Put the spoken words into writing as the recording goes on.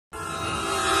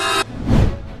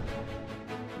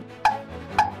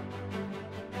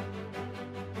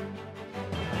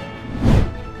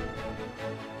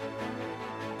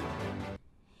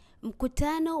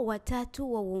Mkutano wa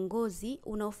tatu wa uongozi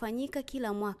unaofanyika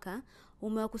kila mwaka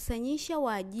umewakusanyisha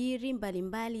waajiri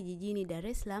mbalimbali jijini Dar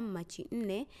es Salaam Machi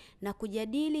 4 na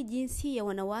kujadili jinsi ya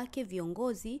wanawake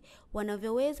viongozi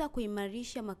wanavyoweza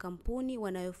kuimarisha makampuni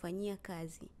wanayofanyia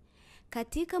kazi.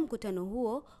 Katika mkutano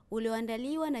huo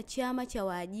ulioandaliwa na Chama cha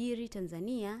Waajiri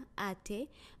Tanzania ATE,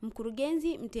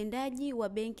 mkurugenzi mtendaji wa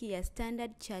benki ya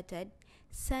Standard Chartered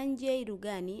Sanjay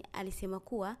Rugani alisema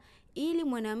kuwa ili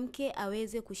mwanamke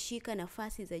aweze kushika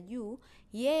nafasi za juu,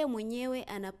 yeye mwenyewe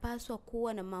anapaswa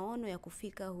kuwa na maono ya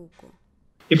kufika huko.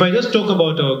 If I just talk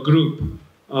about our group,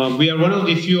 we are one of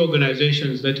the few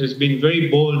organizations that has been very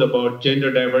bold about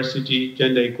gender diversity,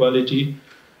 gender equality.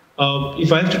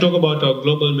 If I have to talk about our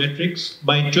global metrics,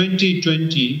 by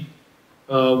 2020,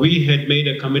 we had made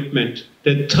a commitment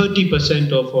that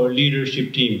 30% of our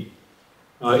leadership team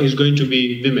is going to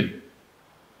be women.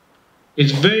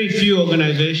 It's very few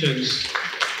organizations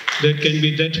that can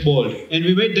be that bold. And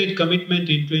we made that commitment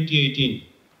in 2018.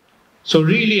 So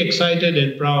really excited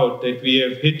and proud that we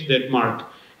have hit that mark.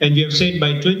 And we have said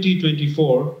by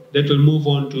 2024, that will move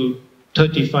on to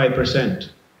 35%.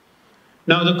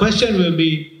 Now the question will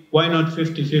be, why not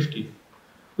 50-50?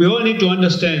 We all need to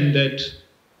understand that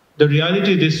the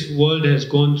reality this world has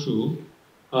gone through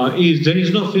is there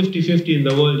is no 50-50 in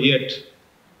the world yet.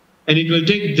 And it will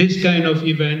take this kind of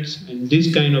events and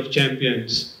this kind of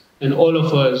champions and all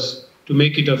of us to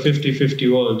make it a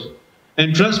 50-50 world.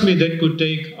 And trust me, that could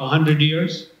take 100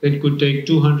 years, that could take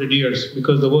 200 years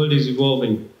because the world is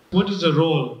evolving. What is the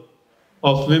role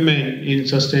of women in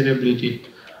sustainability?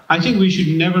 I think we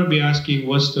should never be asking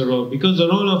what's the role, because the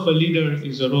role of a leader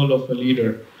is the role of a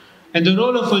leader. And the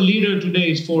role of a leader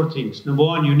today is four things. Number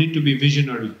one, you need to be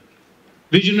visionary.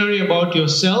 Visionary about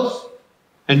yourself,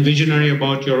 and visionary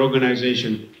about your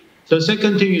organization. The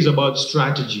second thing is about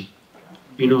strategy.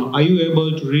 You know, are you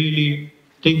able to really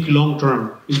think long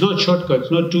term? It's not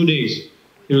shortcuts, not 2 days.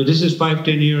 You know, this is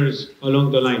 5-10 years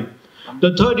along the line.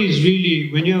 The third is really,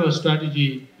 when you have a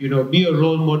strategy, you know, be a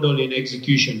role model in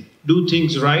execution. Do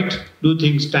things right, do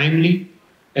things timely,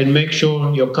 and make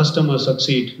sure your customers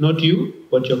succeed. Not you,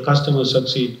 but your customers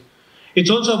succeed. It's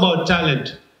also about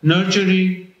talent,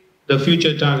 nurturing the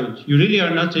future talent. You really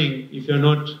are nothing if you're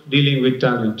not dealing with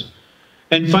talent.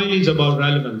 And finally, it's about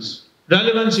relevance.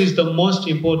 Relevance is the most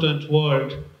important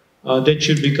word that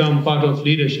should become part of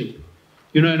leadership.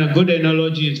 You know, and a good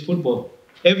analogy is football.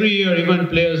 Every year, even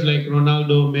players like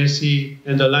Ronaldo, Messi,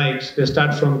 and the likes, they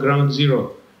start from ground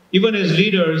zero. Even as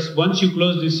leaders, once you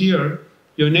close this year,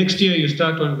 your next year you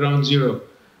start on ground zero.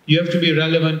 You have to be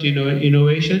relevant in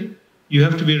innovation. You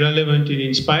have to be relevant in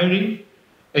inspiring.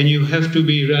 And you have to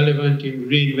be relevant in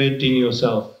reinventing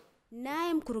yourself.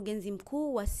 Naye mkurugenzi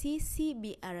mkuu wa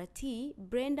CCBRT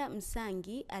Brenda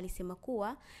Msangi alisema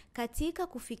kuwa katika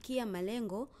kufikia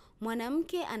malengo,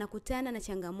 mwanamke anakutana na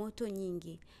changamoto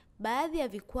nyingi. Baadhi ya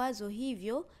vikwazo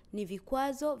hivyo ni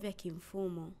vikwazo vya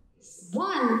kimfumo.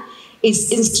 One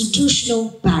is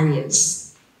institutional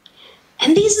barriers.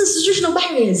 And these institutional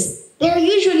barriers,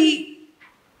 they're usually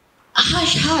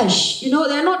hush-hush. You know,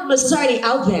 they're not necessarily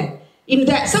out there. In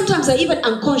that, sometimes they're even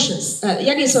unconscious. They're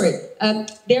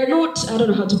not, I don't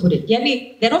know how to put it.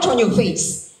 They're not on your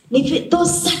face.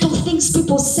 Those subtle things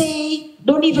people say,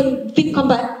 don't even think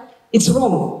about, it's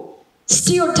wrong.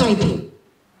 Stereotyping.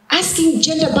 Asking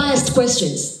gender-biased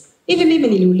questions. Even mimi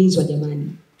niliulizwa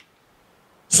jamani.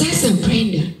 Sasa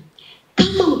Brenda,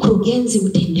 kama mkurugenzi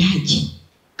mtendaji,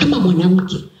 kama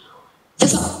mwanamke,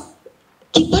 sasa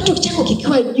kipato chako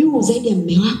kikiwa juu zaidi ya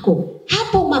mume wako,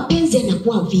 hapo mapenzi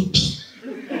yanakuwa vipi?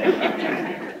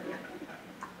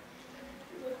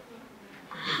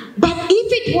 But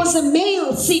if it was a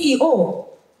male CEO,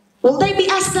 will they be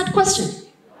asked that question?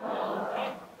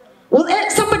 Will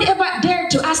somebody ever dare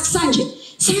to ask Sanjay,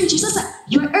 sasa,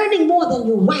 you're earning more than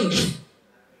your wife.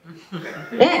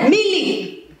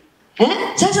 Millie.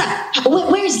 Sasa,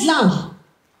 where is love?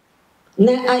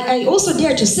 I also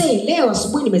dare to say, leo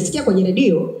asubuhi nimesikia kwenye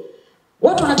radio,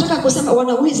 watu wanataka kusema,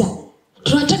 wanauliza,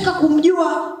 tunataka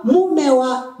kumjua mume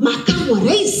wa makamu wa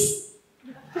rais.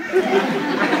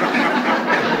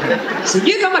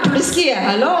 Sijui kama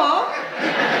tulisikia. Hello?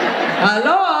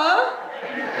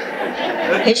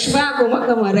 Heshima yako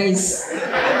makamu wa rais.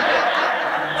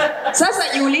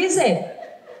 Sasa jiulize,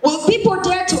 will people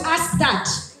dare to ask that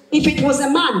if it was a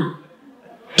man?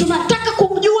 Tunataka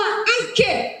kumjua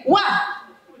mke wa.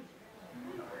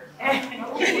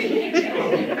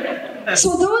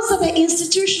 So those are the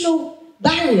institutional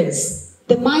barriers,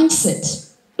 the mindset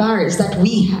barriers that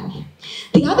we have.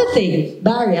 The other thing,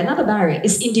 another barrier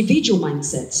is individual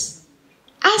mindsets.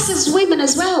 Us as women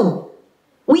as well,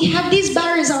 we have these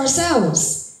barriers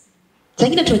ourselves.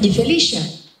 Zingine tunajifelisha.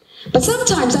 But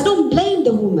sometimes I don't blame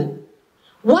the woman.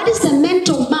 What is the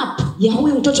mental map ya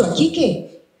huyu mtoto wa kike?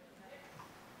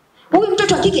 Huyu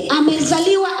mtoto wa kike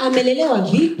amezaliwa, amelelewa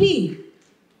vipi?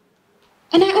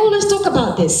 And I always talk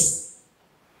about this.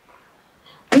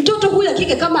 Mtoto huyu wa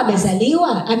kike kama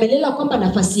amezaliwa, amelelewa kwamba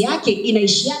nafasi yake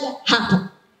inaishiaga hapa.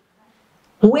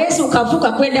 Huwezi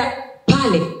ukavuka kwenda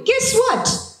pale. Guess what?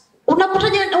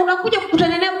 Unakuja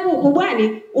kukutana naye huko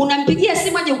kubwani, unampigia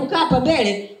simu aje kukaa hapa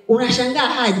mbele, unashangaa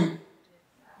haji.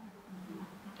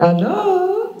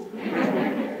 Hello?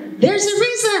 There's a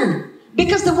reason.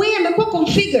 Because the way amekuwa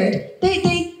configured,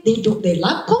 they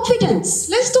lack confidence.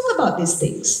 Let's talk about these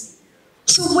things.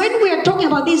 So when we are talking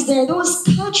about this, there are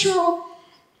those cultural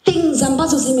things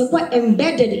ambazo zimekuwa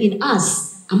embedded in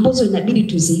us, ambazo inabidi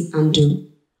tuzi undo.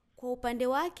 Kwa upande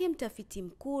wake mtafiti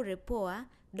mkuu Repoa,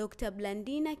 Dr.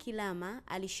 Blandina Kilama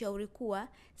alishauri kuwa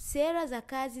sera za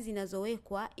kazi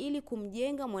zinazowekwa ili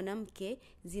kumjenga mwanamke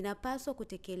zinapaswa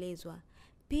kutekelezwa.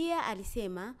 Pia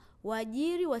alisema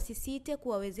waajiri wasisite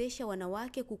kuwawezesha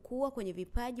wanawake kukua kwenye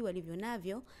vipaji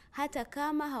walivyonavyo hata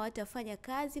kama hawatafanya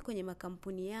kazi kwenye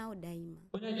makampuni yao daima.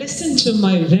 When I listen to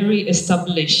my very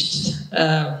established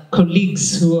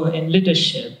colleagues who are in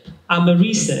leadership, I'm a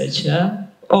researcher.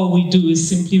 All we do is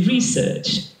simply research.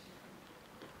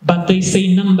 But they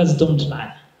say numbers don't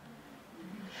lie.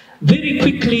 Very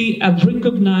quickly, I've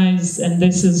recognized, and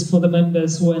this is for the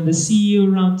members who are in the CEO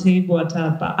roundtable at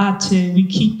ATE, we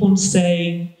keep on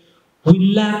saying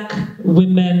we lack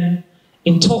women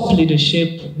in top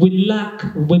leadership, we lack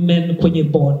women kwenye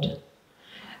board.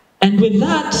 And with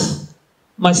that,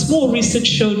 my small research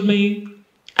showed me,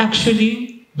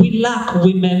 actually, we lack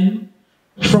women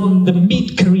from the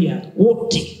mid-career,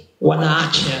 wote,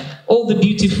 wanawake, all the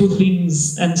beautiful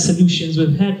things and solutions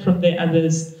we've heard from the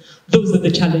others. Those are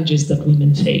the challenges that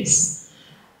women face.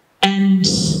 And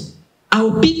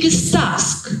our biggest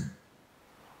task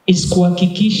is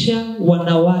kuhakikisha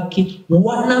wanawake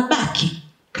wanabaki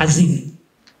kazini.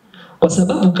 Kwa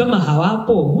sababu kama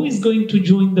hawapo, who is going to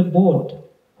join the board?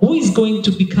 Who is going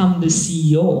to become the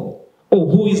CEO?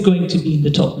 Or who is going to be in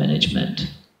the top management?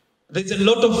 There's a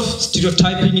lot of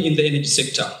stereotyping in the energy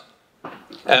sector.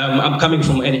 I'm coming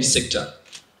from energy sector.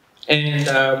 And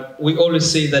we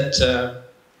always say that,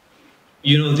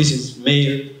 this is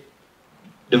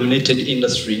male-dominated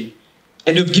industry.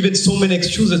 And we've given so many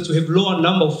excuses to have lower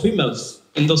number of females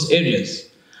in those areas.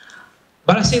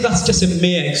 But I say that's just a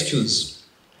mere excuse.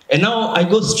 And now I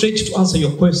go straight to answer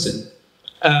your question.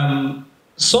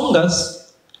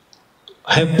 Songas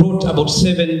have brought about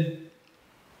 7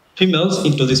 females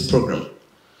into this program.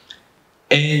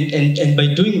 And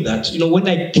by doing that, when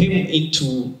I came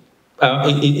into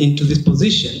this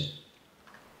position,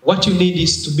 what you need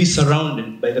is to be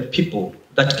surrounded by the people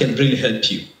that can really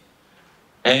help you.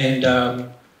 And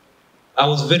I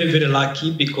was very, very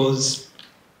lucky because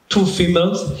 2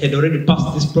 females had already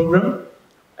passed this program.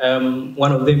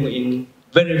 One of them in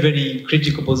very, very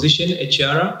critical position,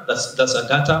 HR, that's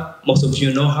Agatha. Most of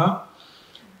you know her.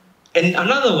 And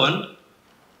another one,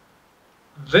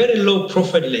 very low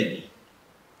profile lady.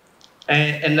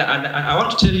 And I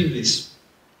want to tell you this.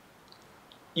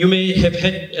 You may have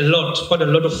heard quite a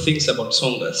lot of things about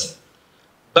Songas,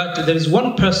 but there is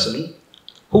one person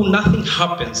who nothing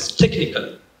happens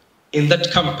technically in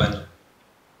that company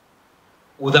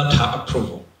without her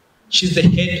approval. She's the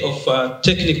head of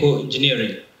technical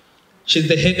engineering. She's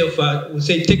the head of,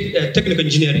 technical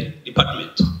engineering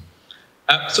department.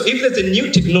 So if there's a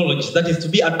new technology that is to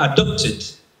be adopted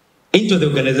into the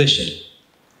organization,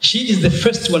 she is the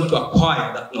first one to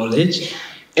acquire that knowledge,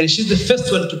 and she's the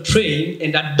first one to train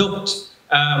and adopt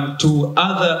to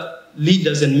other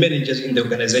leaders and managers in the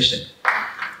organization.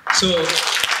 So,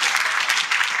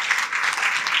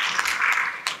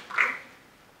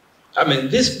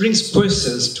 this brings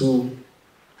questions to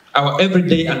our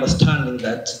everyday understanding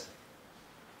that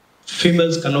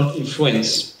females cannot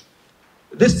influence.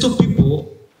 These 2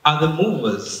 people are the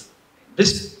movers.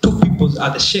 These 2 people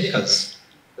are the shakers.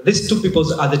 These 2 people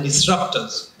are the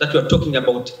disruptors that we are talking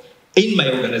about in my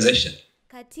organization.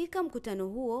 Katika mkutano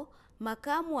huo,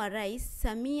 Makamu wa Rais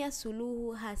Samia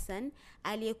Suluhu Hassan,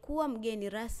 aliyekuwa mgeni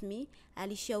rasmi,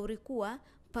 alishauri kuwa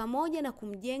pamoja na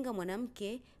kumjenga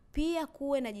mwanamke, pia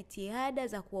kuwe na jitihada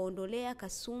za kuwaondolea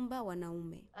kasumba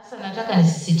wanaume. Sasa nataka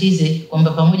nisisitize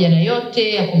kwamba pamoja na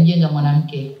yote ya kumjenga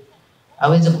mwanamke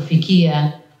aweze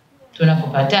kufikia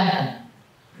tunapopataka,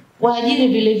 waajiri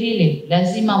vile vile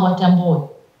lazima watambue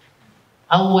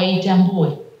au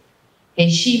waitambue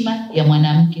heshima ya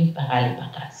mwanamke pahali pa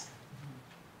kazi.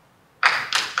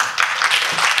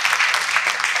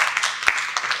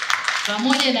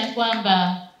 Pamoja na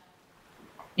kwamba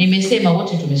nimesema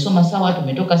wote tumesoma sawa,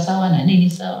 tumetoka sawa na nini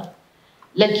sawa,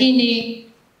 lakini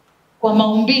kwa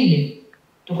maumbile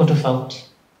tuko tofauti.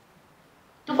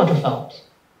 Tuko tofauti.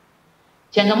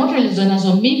 Changamoto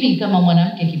nilizonazo mimi kama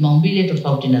mwanamke kimaumbile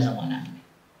tofauti na za mwanamume.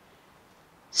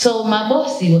 So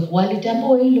mabosi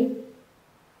walitambua hilo.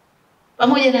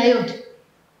 Pamoja na yote,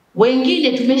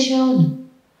 wengine tumeshaona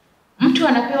mtu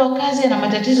anapewa kazi na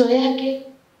matatizo yake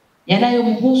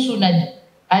yanayomhusu na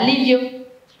alivyo.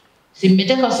 Si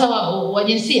mmetaka usawa wa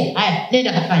jinsia? Haya,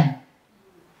 nenda kafanya.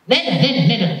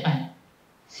 Nenda kafanya.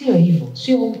 Sio hivyo,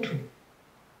 sio utu.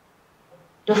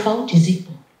 Tofauti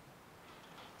zipo.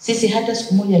 Sisi hata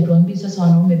siku moja tuambii sasa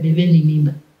wanaume bebeni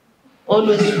mimba.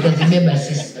 Always tutazibeba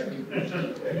sisi.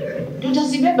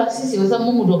 Tutazibeba sisi kwa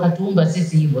sababu Mungu ndo katuumba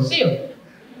sisi hivyo, sio?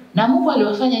 Na Mungu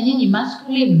aliwafanya nyinyi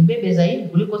masculine mbebe zaidi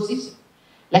kuliko sisi.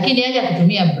 Lakini yale ya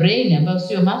kutumia brain ambayo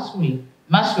sio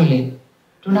masculine,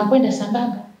 tunakwenda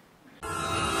sambamba.